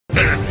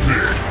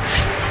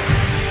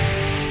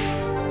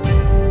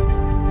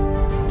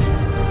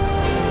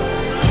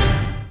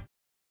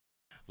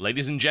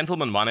Ladies and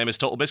gentlemen, my name is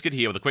TotalBiscuit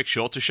here with a quick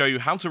short to show you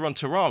how to run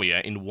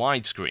Terraria in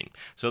widescreen.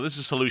 So this is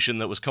a solution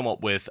that was come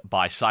up with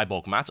by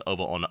Cyborgmatt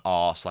over on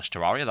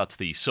r/Terraria. That's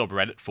the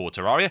subreddit for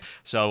Terraria.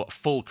 So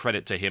full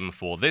credit to him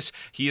for this.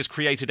 He has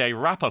created a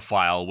wrapper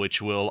file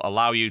which will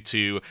allow you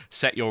to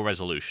set your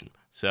resolution.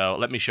 So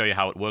let me show you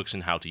how it works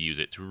and how to use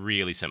it. It's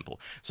really simple.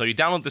 So you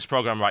download this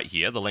program right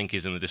here. The link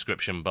is in the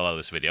description below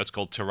this video. It's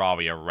called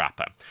Terraria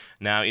Wrapper.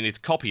 Now you need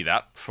to copy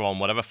that from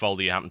whatever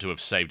folder you happen to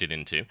have saved it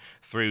into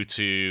through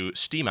to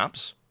Steam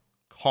Apps,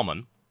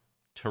 Common,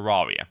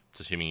 Terraria.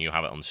 It's assuming you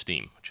have it on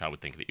Steam, which I would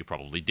think that you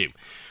probably do.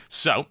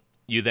 So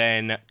you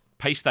then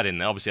paste that in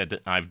there. Obviously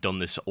I've done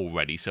this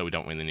already, so we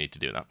don't really need to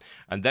do that.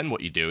 And then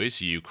what you do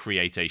is you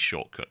create a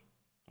shortcut.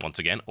 Once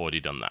again, already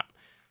done that.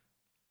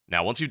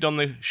 Now, once you've done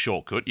the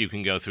shortcut, you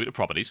can go through to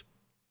Properties,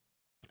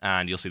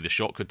 and you'll see the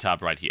Shortcut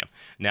tab right here.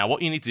 Now,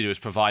 what you need to do is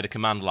provide a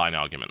command line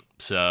argument.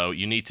 So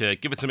you need to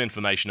give it some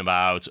information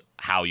about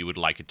how you would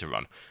like it to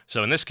run.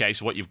 So in this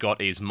case, what you've got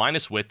is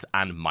 -width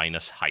and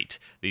 -height.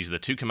 These are the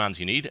two commands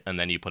you need, and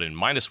then you put in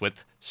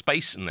 -width,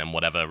 space, and then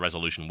whatever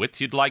resolution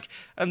width you'd like,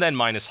 and then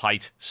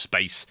 -height,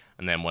 space,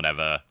 and then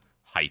whatever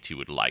height you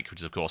would like, which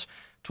is, of course,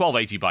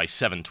 1280 by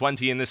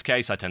 720 in this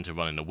case. I tend to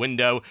run in a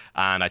window,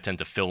 and I tend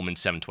to film in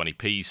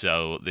 720p,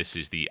 so this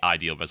is the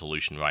ideal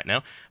resolution right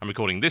now. I'm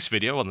recording this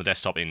video on the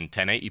desktop in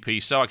 1080p,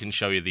 so I can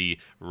show you the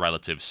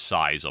relative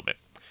size of it.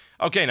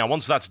 Okay, now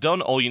once that's done,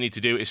 all you need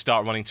to do is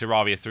start running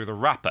Terraria through the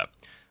wrapper.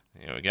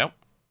 Here we go.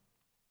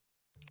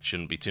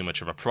 Shouldn't be too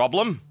much of a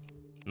problem.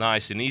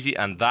 Nice and easy,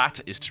 and that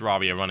is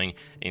Terraria running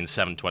in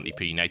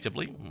 720p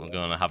natively. We're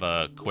going to have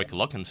a quick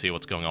look and see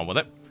what's going on with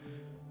it.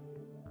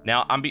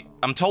 Now,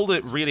 I'm told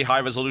at really high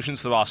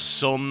resolutions there are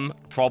some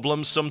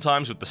problems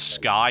sometimes with the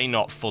sky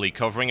not fully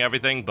covering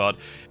everything, but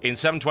in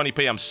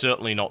 720p I'm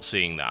certainly not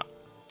seeing that.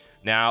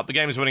 Now, the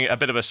game is running at a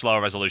bit of a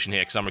slower resolution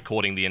here because I'm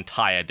recording the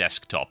entire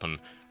desktop, and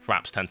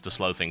Fraps tends to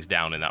slow things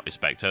down in that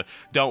respect. So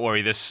don't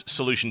worry, this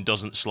solution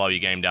doesn't slow your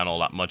game down all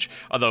that much,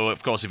 although,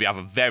 of course, if you have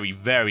a very,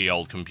 very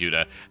old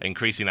computer,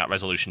 increasing that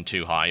resolution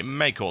too high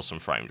may cause some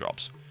frame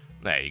drops.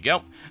 There you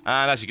go.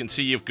 And as you can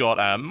see, you've got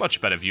a much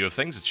better view of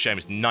things. It's a shame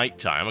it's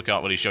nighttime. I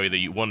can't really show you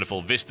the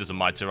wonderful vistas of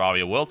my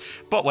Terraria world.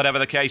 But whatever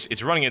the case,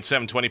 it's running at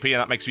 720p, and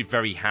that makes me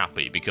very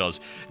happy, because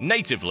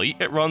natively,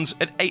 it runs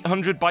at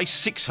 800 by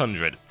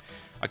 600.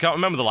 I can't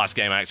remember the last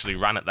game I actually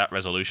ran at that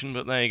resolution,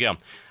 but there you go.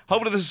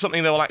 Hopefully this is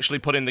something they will actually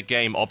put in the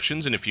game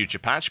options in a future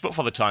patch, but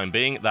for the time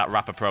being, that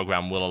wrapper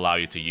program will allow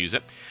you to use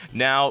it.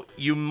 Now,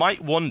 you might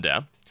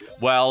wonder,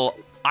 well,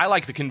 I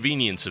like the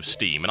convenience of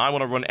Steam, and I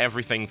want to run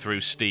everything through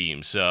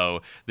Steam,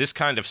 so this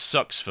kind of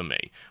sucks for me.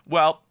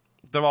 Well,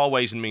 there are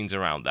ways and means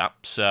around that,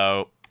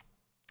 so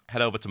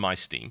head over to my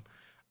Steam,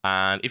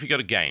 and if you go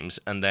to Games,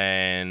 and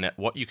then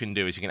what you can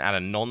do is you can add a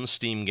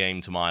non-Steam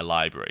game to my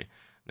library.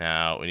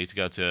 Now, we need to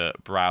go to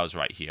Browse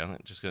right here. I'm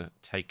just going to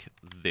take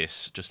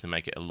this just to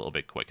make it a little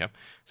bit quicker.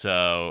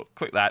 So,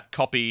 click that,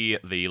 copy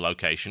the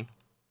location,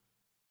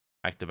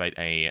 activate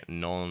a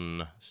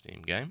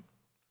non-Steam game,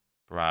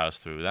 browse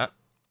through that.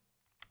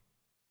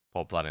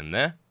 Pop that in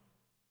there,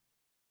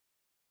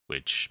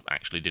 which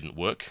actually didn't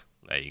work.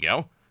 There you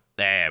go.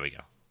 There we go.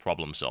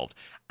 Problem solved.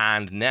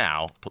 And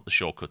now, put the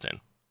shortcut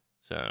in.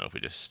 So if we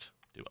just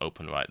do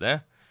open right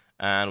there,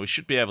 and we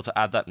should be able to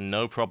add that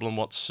no problem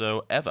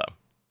whatsoever.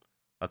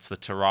 That's the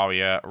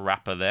Terraria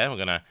wrapper there. We're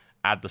going to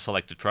add the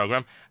selected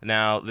program.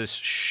 Now, this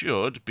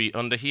should be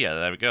under here.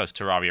 There we go. It's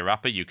Terraria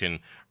wrapper. You can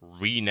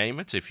rename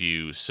it if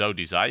you so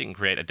desire. You can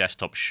create a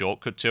desktop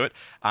shortcut to it,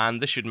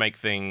 and this should make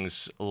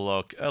things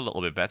look a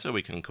little bit better.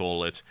 We can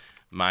call it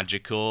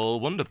Magical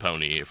Wonder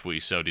Pony if we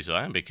so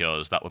desire,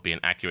 because that would be an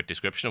accurate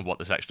description of what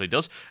this actually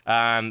does.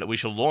 And we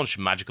shall launch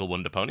Magical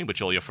Wonder Pony,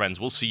 which all your friends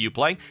will see you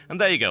playing.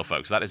 And there you go,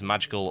 folks. That is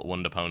Magical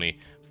Wonder Pony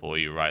for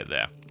you right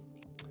there,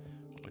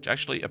 which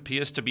actually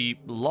appears to be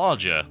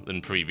larger than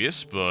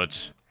previous,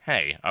 but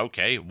hey,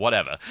 okay,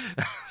 whatever.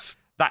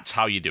 That's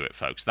how you do it,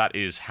 folks. That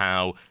is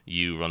how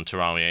you run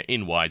Terraria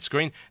in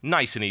widescreen.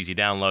 Nice and easy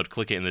download.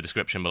 Click it in the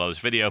description below this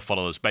video,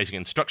 follow those basic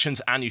instructions,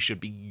 and you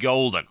should be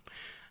golden.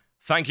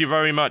 Thank you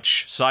very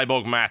much,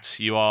 Cyborgmatt.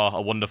 You are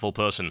a wonderful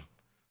person.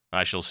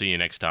 I shall see you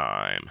next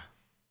time.